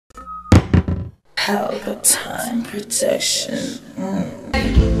Pelpa time protection.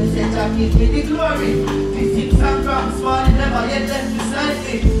 Give me the glory. 15 some drums, falling never yet left beside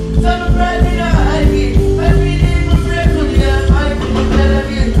me. Son of bread in a highway. Every day we pray to the Almighty. We tell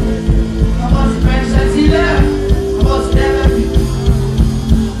him, I must precious in there. I must never be.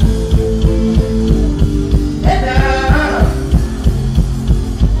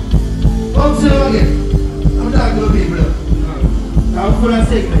 Come to you again. I'm not going to be blood. I'm full of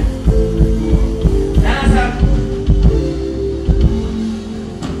segment.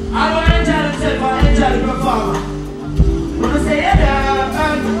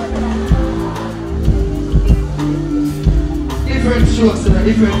 Different strokes,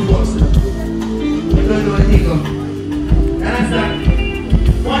 different walks. You don't know anything. You understand?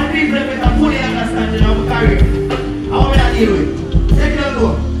 One people that can fully understand in our career. How we are dealing with. Take it on go.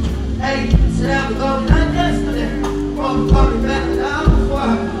 Hey, so now we go not just for them. Come back down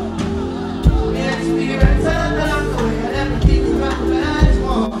before. We experience along the way. And everything is right for us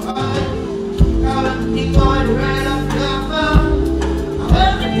more. Now everything going right up the phone.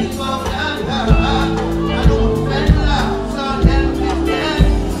 Everything going down the phone. I don't friend love.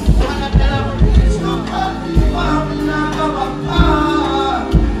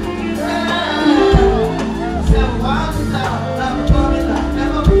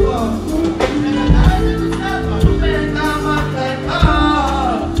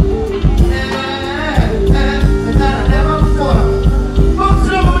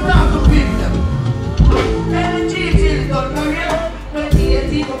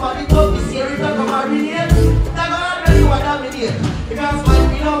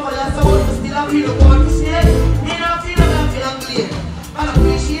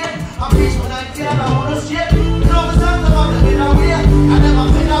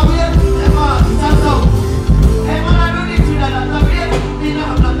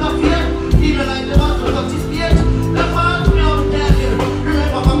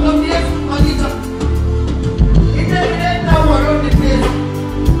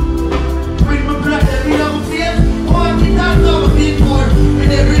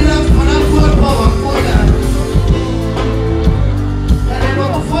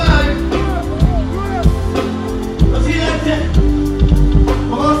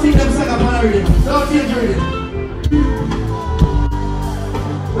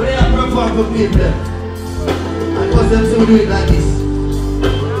 Do it like this.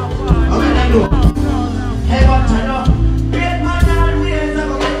 How many I know? Hey, what I know? Great man and ways I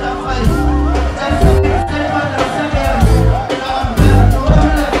go get that fight. That's the big step on the second. Down, back to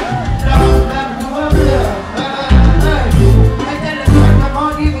over there. Down, back to over there. I tell the truth, I'm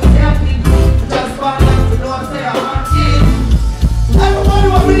not even happy. Just fall down to know say I'm not cheap. Everybody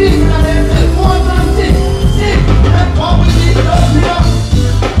will believe in them. Say, more than sick. Sick. That's what we need to do.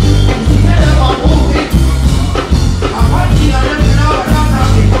 See them on moving.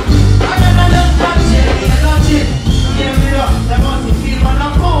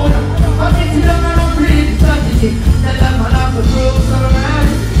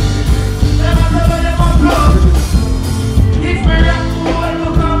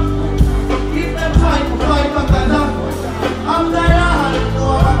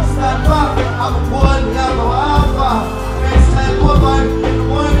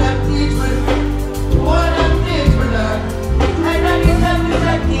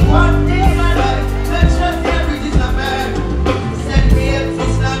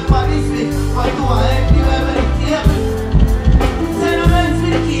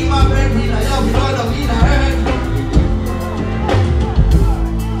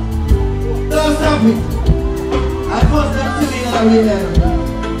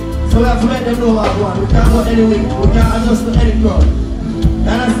 So we have to let them know how to go. We can't go anyway. We can't adjust to any crowd. You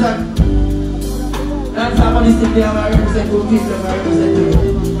understand? That's how money stick there. I represent two people. I represent you.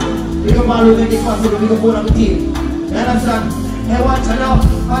 We can all make it possible. We can put on the team. You understand? Hey, watch it now.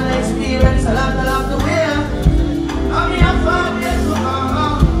 On the experience along the way. I mean, I'm fine. Yes,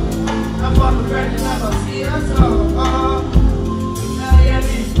 I'm fine. Friend, and I'm a serious. Now, hear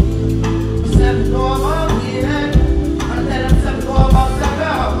me. Seven go about here.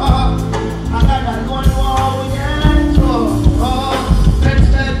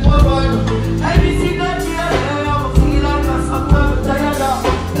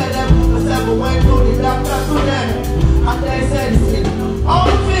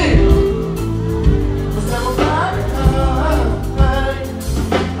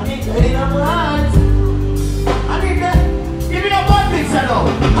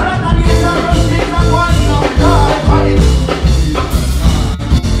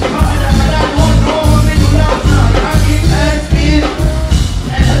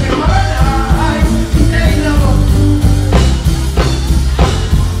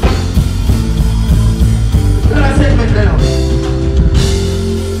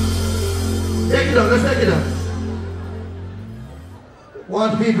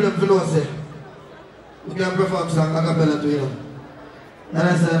 want people to know, say, we can perform song a cappella to you.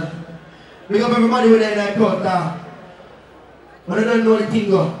 Understand? Big up everybody with that crowd now. But I don't know the thing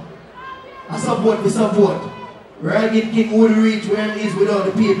go. I support for support. RYGIN King would reach where he is without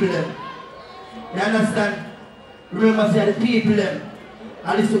the people them. You understand? Remember say the people them.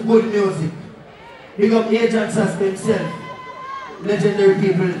 And it's good music. Big up Agent Sasco himself. Legendary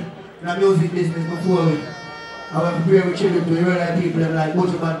people in the music business before we. I want to pray with children to real life people like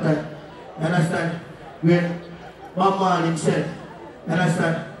Buju Banton. You understand? When Jamal himself. You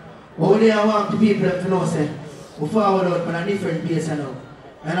understand? But when I want the people to know, say, we forward out on a different pace now.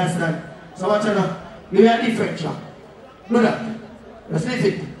 You understand? So watch out now. Give me a different track. Do that. Just lift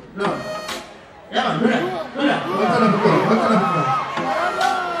it. No. Yeah man, do that. Do that. What kind of people? What kind of people?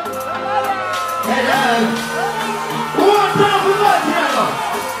 Hey dad. Who wants to know what here now?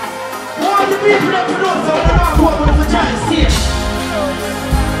 Who want the people to know so when I go up on the giant stage?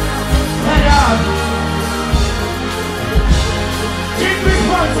 Hey dad. Take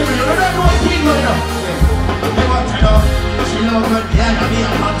responsibility. I don't know what thing going on. Hey what you know? She love me and me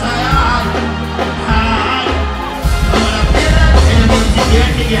I'm not tired. I'm gonna play that in the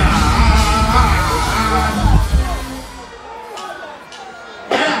music here.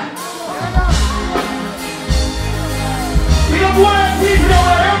 What people that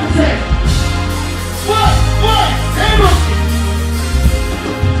were everything? What?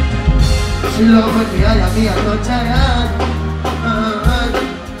 She love me, I'm not tired.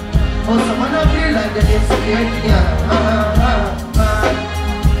 Oh, someone up here like the name scared,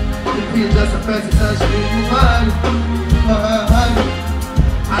 You feel just a person that she move on.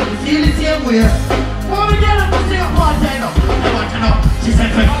 I can feel it same way. What we get up to sing a part time now? I want to know. She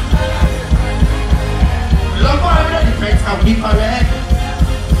said, love for every difference, how we correct.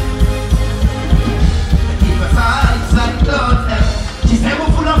 Keep us eyes and close them. She said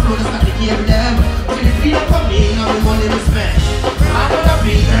we're full of flow, just got to keep them. Till the freedom for me, now we want to respect. I'm gonna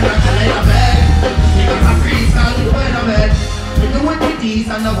be there like a little bed. Because I'm free, so I'm going to bed. We do it with these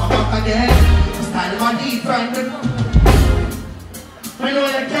and now I'm back again. Style my deep friend. I know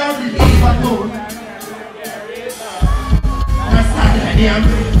you can't believe I know. That's not the idea.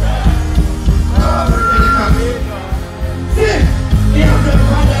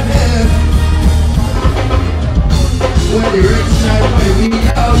 When the rich night when we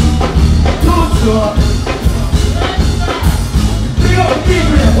out too slow. Big up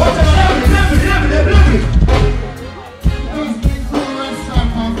people, watch out, let me. Those big cool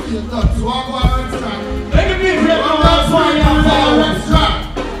restaurant and feel nuts, walk one restaurant. Let me be here, that's why I'm a restaurant.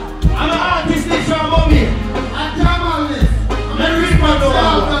 I'm an artist, this from Bobby. I'm Jamal this. Let me read my door.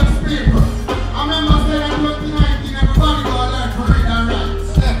 People. I remember saying in 2019, everybody go learn to read and write.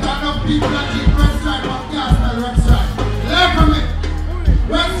 Stand up people that keep restaurant, but can't spell restaurant. Learn from me.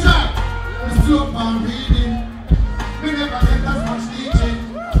 Restaurant. The slope and reading. We never get as much teaching.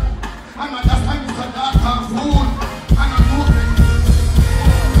 I'm not just time to start that and food. I'm not moving.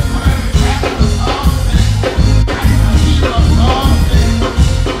 I'm every time to something. I'm a hero of something.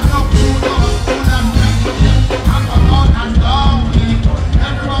 I'm not food or food and drinking. I'm a out and dumpling.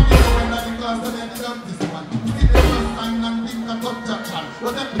 Everyone be knowing that the class that they done this one. See the first time and think and touch that chan.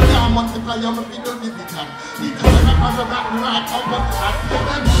 But if you can't multiply, you must be done with the chan. See the second part of that right up on the chan.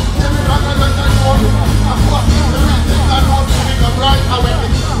 Then, every rather than I know you. I'm walking the reason I know to be the right away.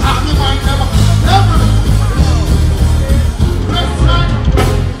 I'm the mind never. Restaurant.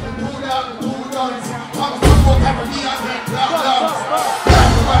 Who does? I'm so full every day I get black dogs.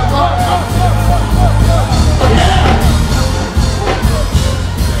 Everybody walk up.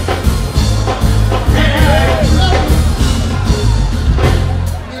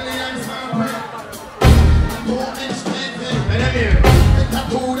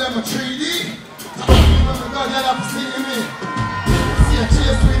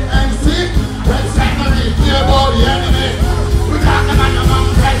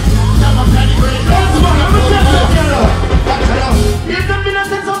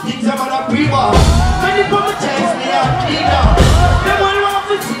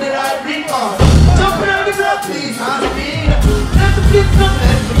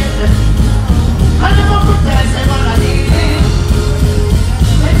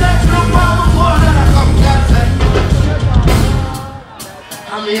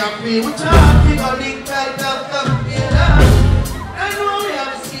 We were talking about link right up the pillar. I know we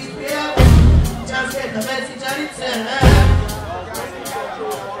have a C-Spear. Just get the message and it's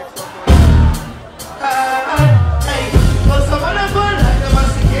hey, well, someone have gone like the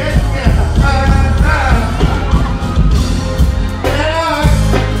massacre.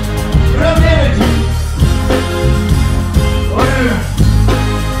 Rub energy.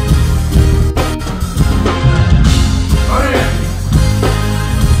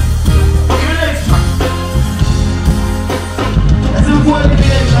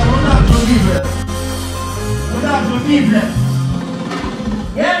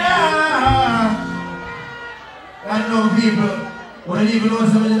 people who don't even know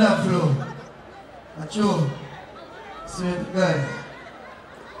something in that flow. That's true. Sweet guy.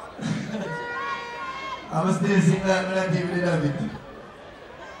 I must still sing that when I people did have it.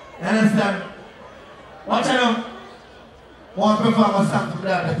 You understand? Watch out now. I want to perform a song from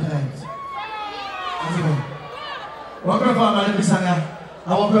that tonight. I want to perform a little song. I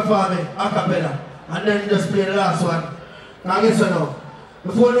want to perform it a cappella. And then just play the last one. Now guess what now?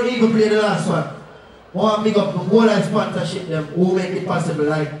 Before you even play the last one, I want to pick up the whole life sponsorship them who make it possible,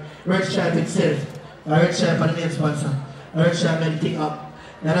 like Red Stripe itself, Red Stripe and the main sponsor, Red Stripe made the thing up.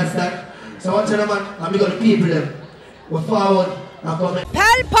 You understand? So watch out man, and we got the people them. We're forward and come in.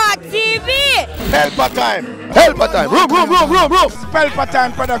 Pelpa TV! Pelpa time! Pelpa time! Room! Pelpa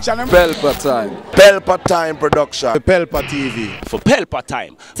time production. Pelpa time! Pelpa time production. Pelpa TV. For Pelpa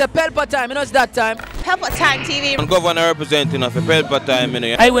time. It's a Pelpa time, you know it's that time. Pelpa time TV. I'm governor representing of a Pelpa time, you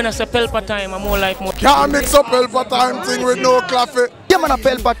know. I when I say Pelpa time, I'm more like more. Can't mix up Pelpa time thing with no coffee. Yeah, man, a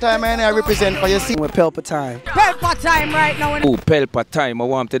Pelpa time, and I represent for you. See, we're Pelpa time. Pelpa time right now. Oh, Pelpa time, I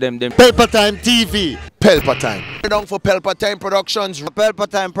want to them. Pelpa time TV. Pelpa time. We're down for Pelpa time productions. Pelpa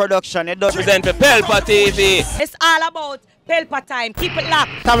time production. It does Represent for Pelpa TV. It's all about Pelpa time. Keep it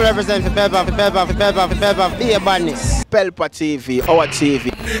locked. Come represent for Pelpa, be a badness. Pelpa TV, our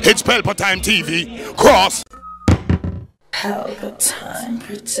TV. It's Pelpa time TV. Cross. Pelpa time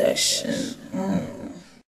protection.